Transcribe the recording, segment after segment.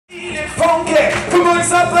funky. Comment il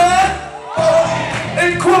s'appelle?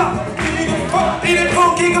 Et quoi? Il est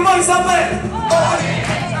funky, comment il s'appelle?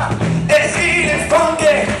 Et il est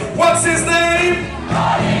funky. What's his name?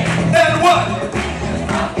 And what?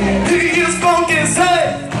 He is funky,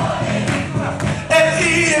 say. And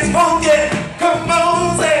he is funky. Come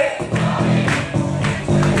on, say.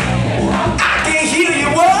 I can hear you,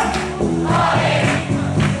 what?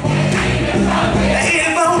 He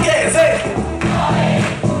is funky, say.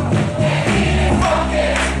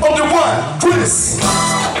 On the one, Chris.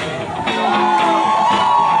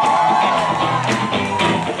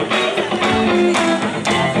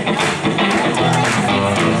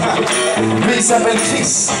 Lui il s'appelle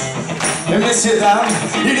Chris. Et messieurs dames,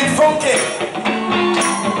 il est funky.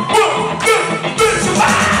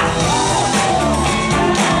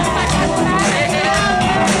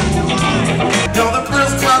 You're the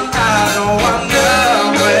first one I don't wonder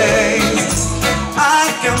ways. I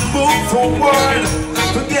can move forward,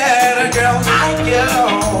 forget a girl like you.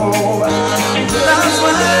 That's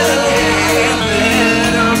why I can't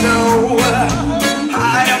let her go. I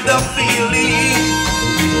have the feeling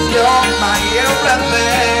you're my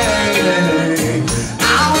everything. I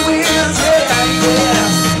will say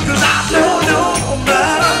yes, 'cause I don't know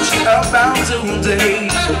much about today.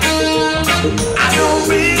 I don't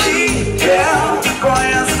really care for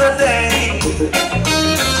yesterday.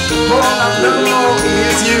 All I know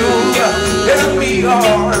is you and me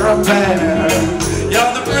are a pair.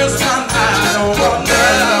 You're the first one I don't wonder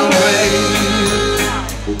away.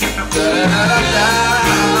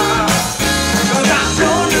 Cause I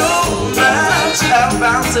don't know much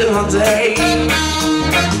about today.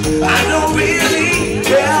 I don't really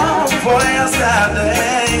care for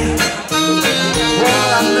yesterday. All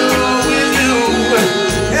I know is you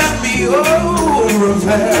and me over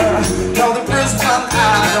there. You're the first one I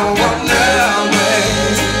don't wonder away.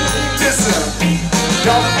 Listen,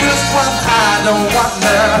 you're the first one I don't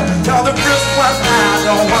wonder. You're the first one I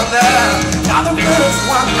don't wonder. You're the first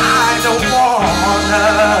one I don't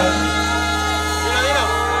wonder.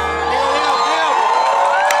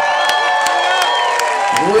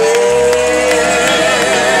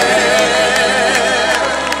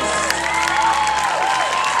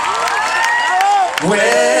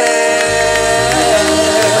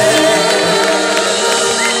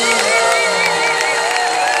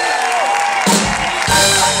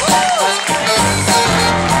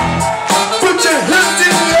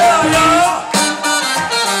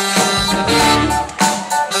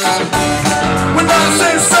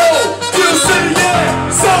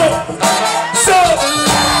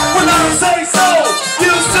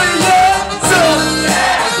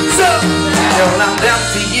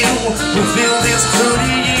 You feel this through the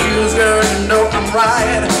years, girl, you know I'm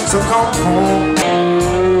right, so come home.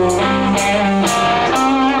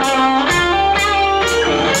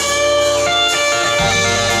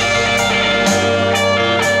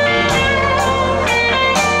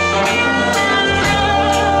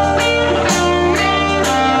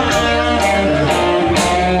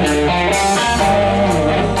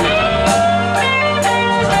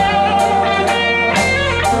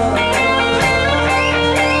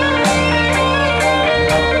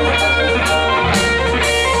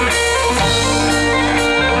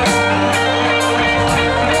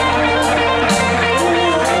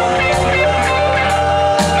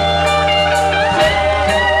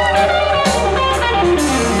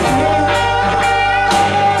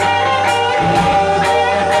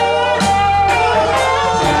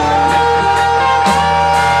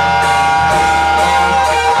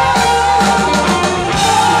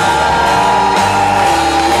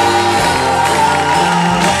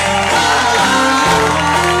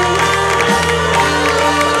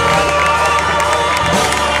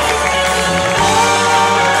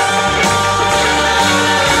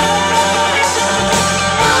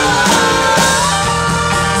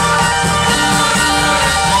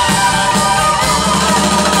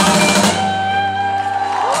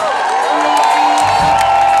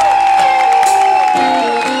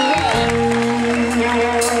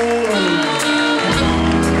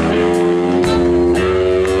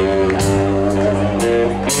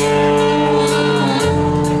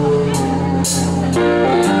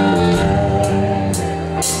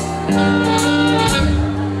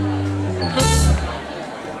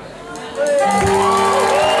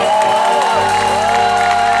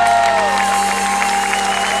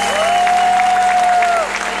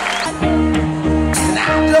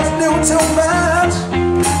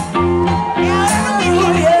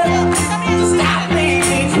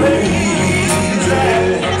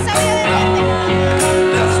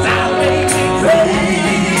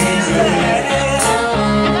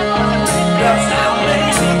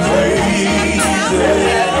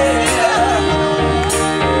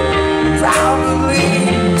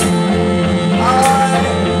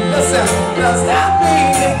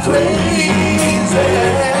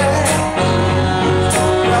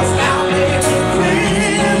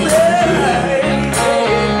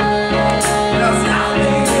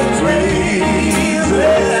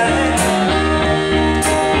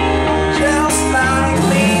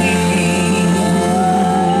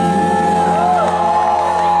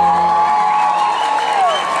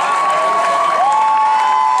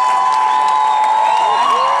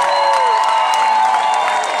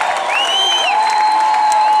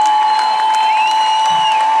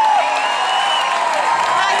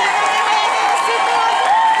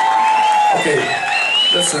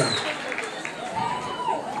 Listen.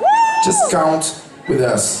 Just count with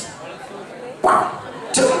us. 1,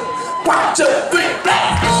 2, 1, 2, 3,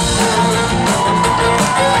 play!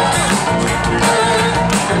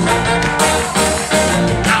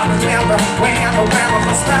 I remember when I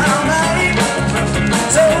was down there.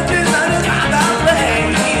 So deserted by the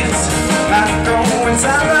place. I go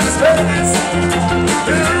inside the space.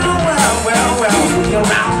 Well, you're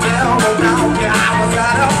out there, around me, I was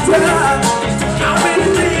out of touch. I really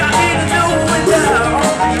think I need to know it down.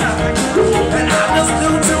 And I just do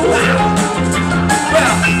too well.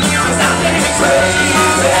 Well, cause I'm getting crazy.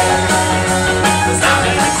 Cause I'm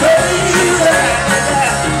getting crazy.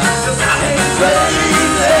 Cause I'm getting crazy.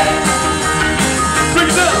 Bring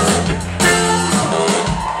it up.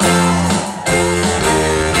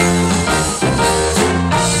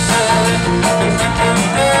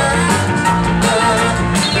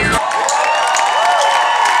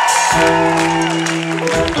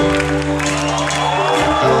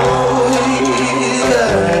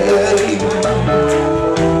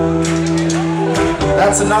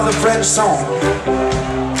 That's another French song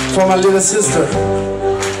for my little sister.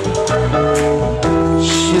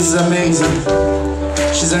 She's amazing.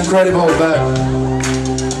 She's incredible, but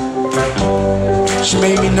she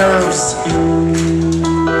made me nervous. Oh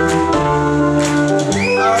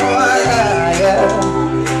yeah.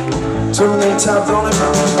 Too many times on it.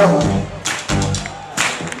 Oh.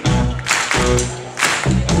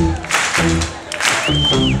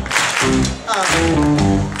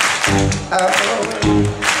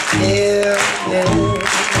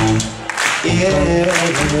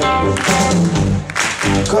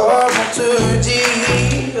 Comment te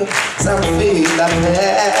dire, ça me fait la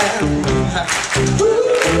peine.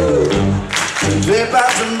 Je vais pas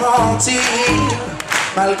te mentir,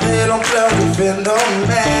 malgré l'ampleur du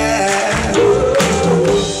phénomène.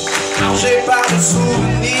 J'ai pas de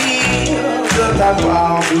souvenir de t'avoir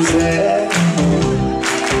bousé.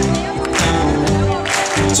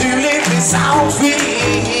 Tu les fais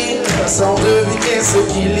s'enfuir sans deviner ce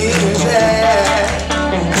qui les gêne.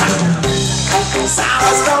 Ça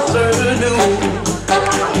reste entre nous.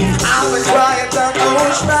 Avec toi est un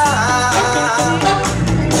cauchemar.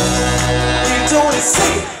 Ils t'ont laissé,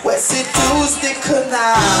 ouais c'est tous des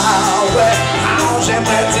connards. Ouais,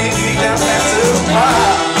 j'aimerais t'écrire te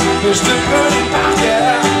voir, mais je te connais par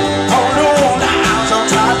cœur. Oh non, j'en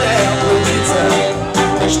travers petite sœur.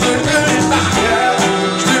 Je te connais par cœur,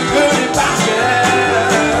 je te connais par cœur.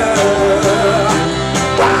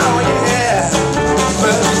 Wow yeah,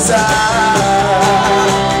 petite sœur.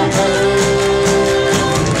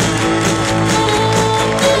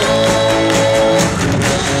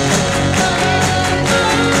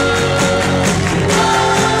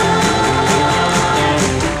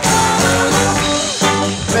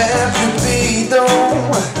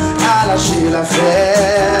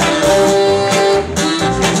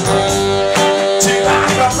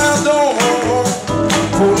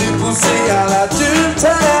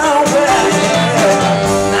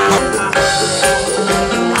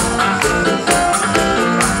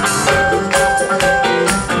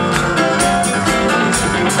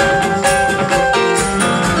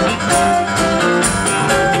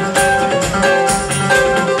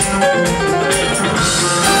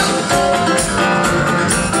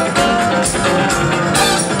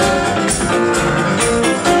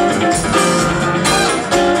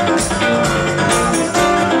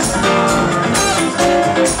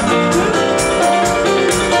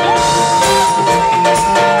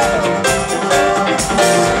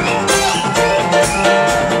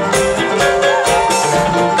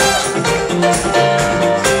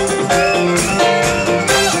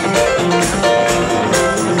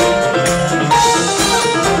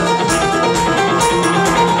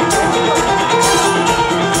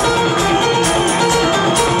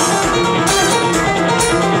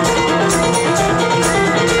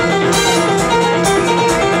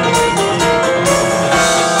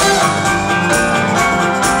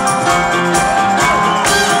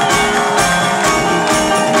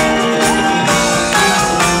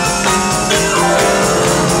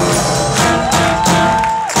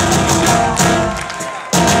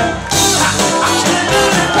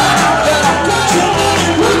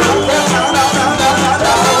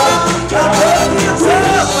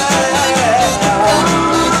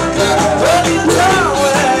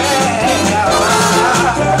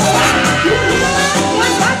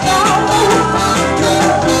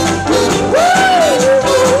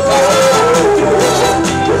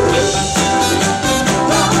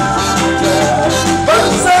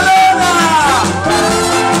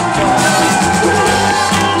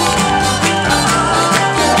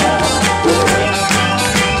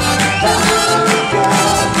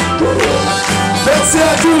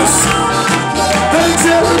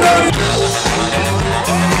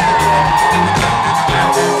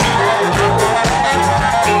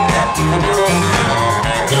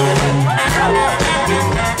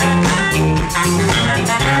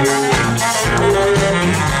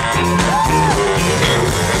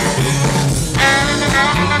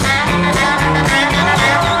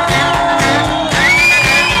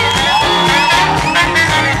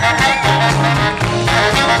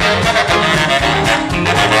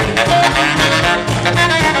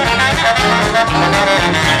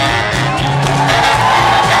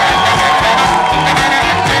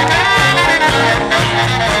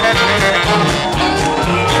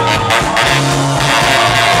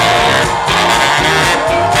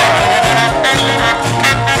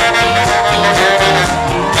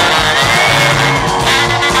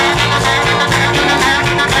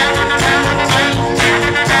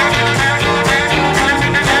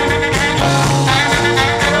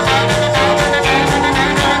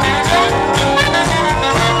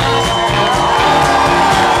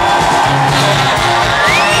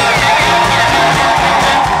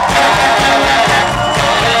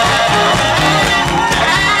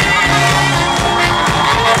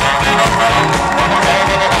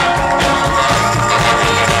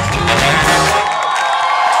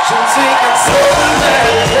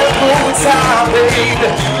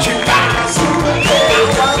 Tu parles sous le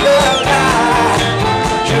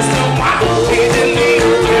juste moi et de lui,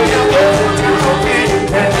 rien d'autre à compris.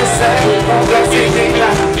 Elle essaie, on doit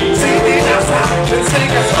c'est déjà ça. Je sais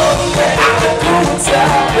qu'elle se remet à la toute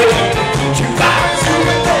seule. Tu parles sous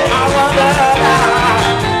le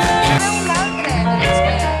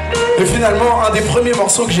Et finalement, un des premiers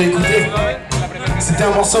morceaux que j'ai écouté, c'était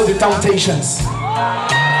un morceau des Temptations.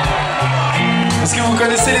 Est-ce que vous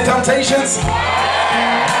connaissez les Temptations?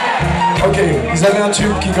 Ok, vous avez un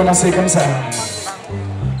tube qui commençait comme ça.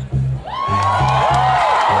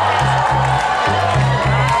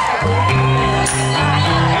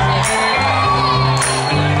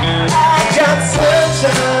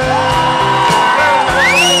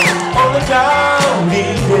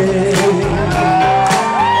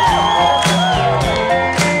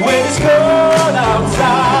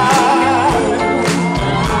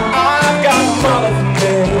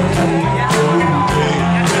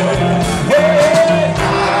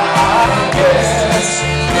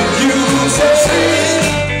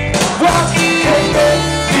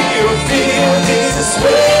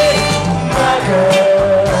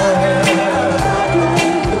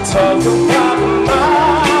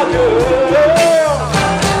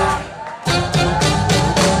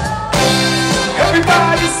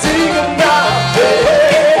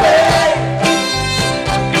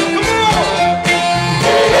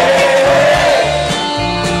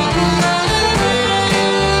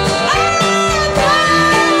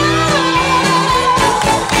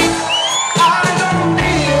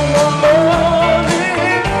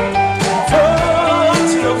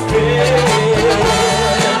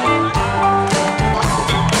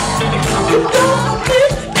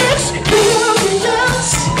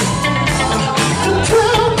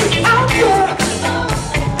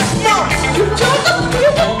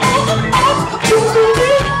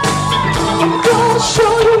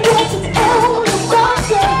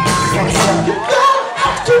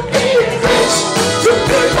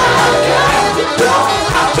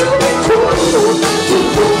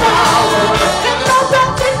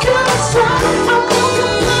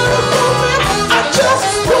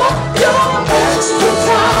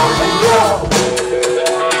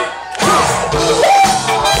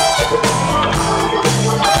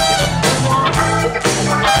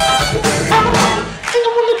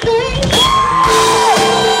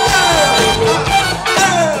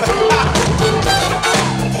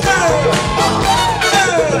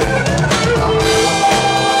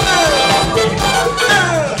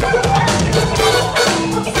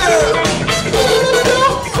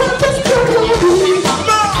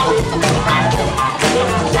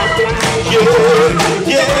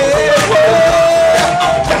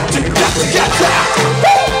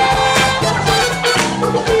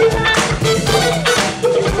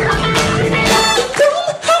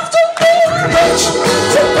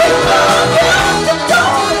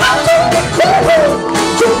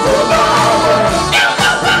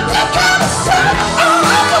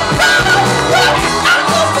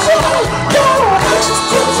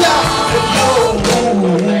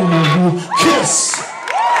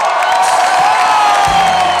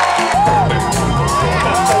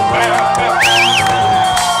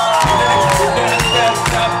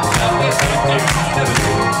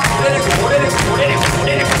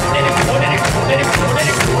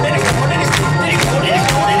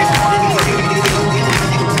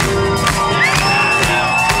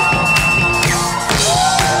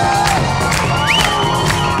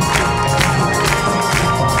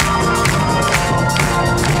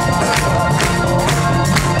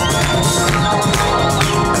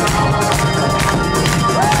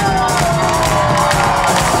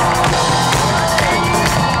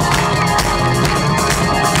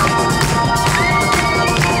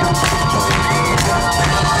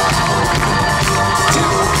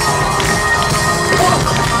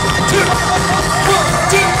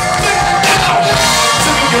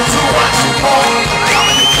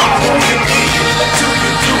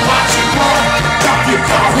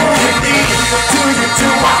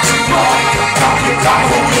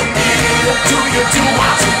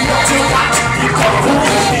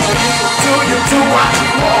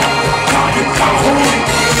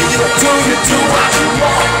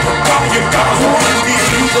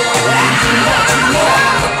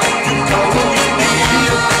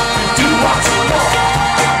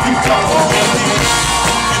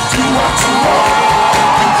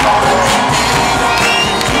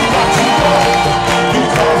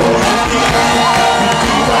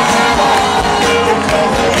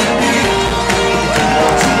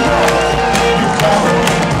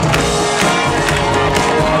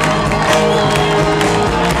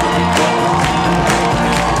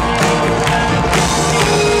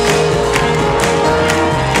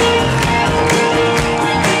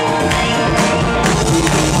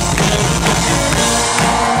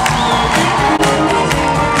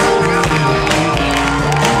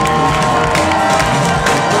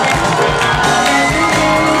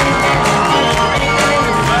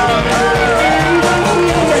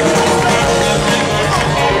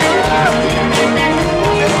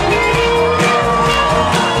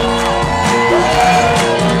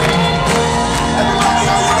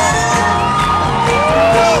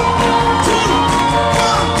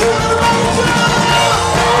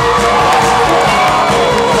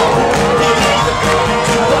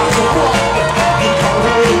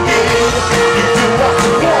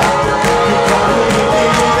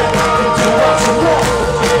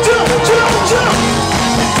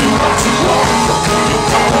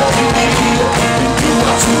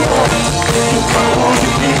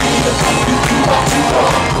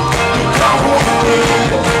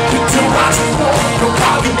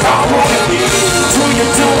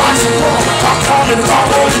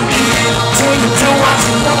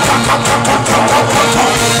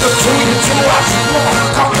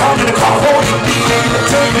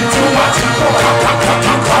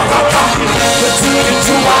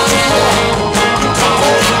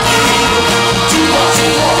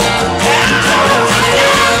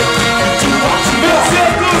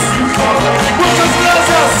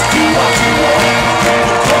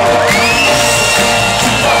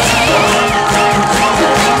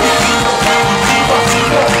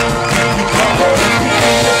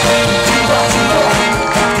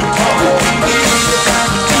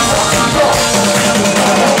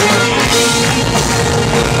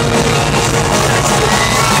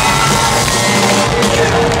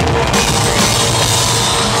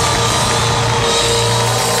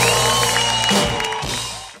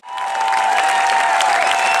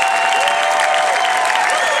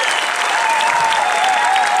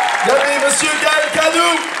 Monsieur Gaël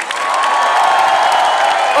Cadou,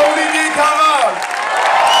 Olivier Carole,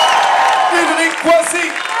 Ulrich Poissy,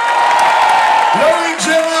 Loïc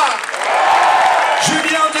Gérard,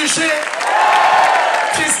 Julien Duché,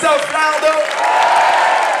 Christophe Lardo,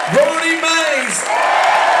 Ronnie Mays,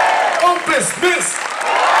 Opus Miss.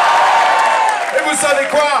 Et vous savez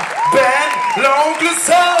quoi? Ben l'oncle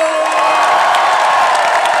Soul.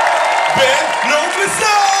 Ben l'oncle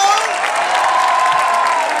Soul.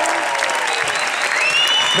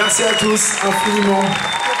 Merci à tous, infiniment.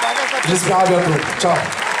 J'espère à bientôt.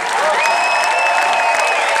 Ciao.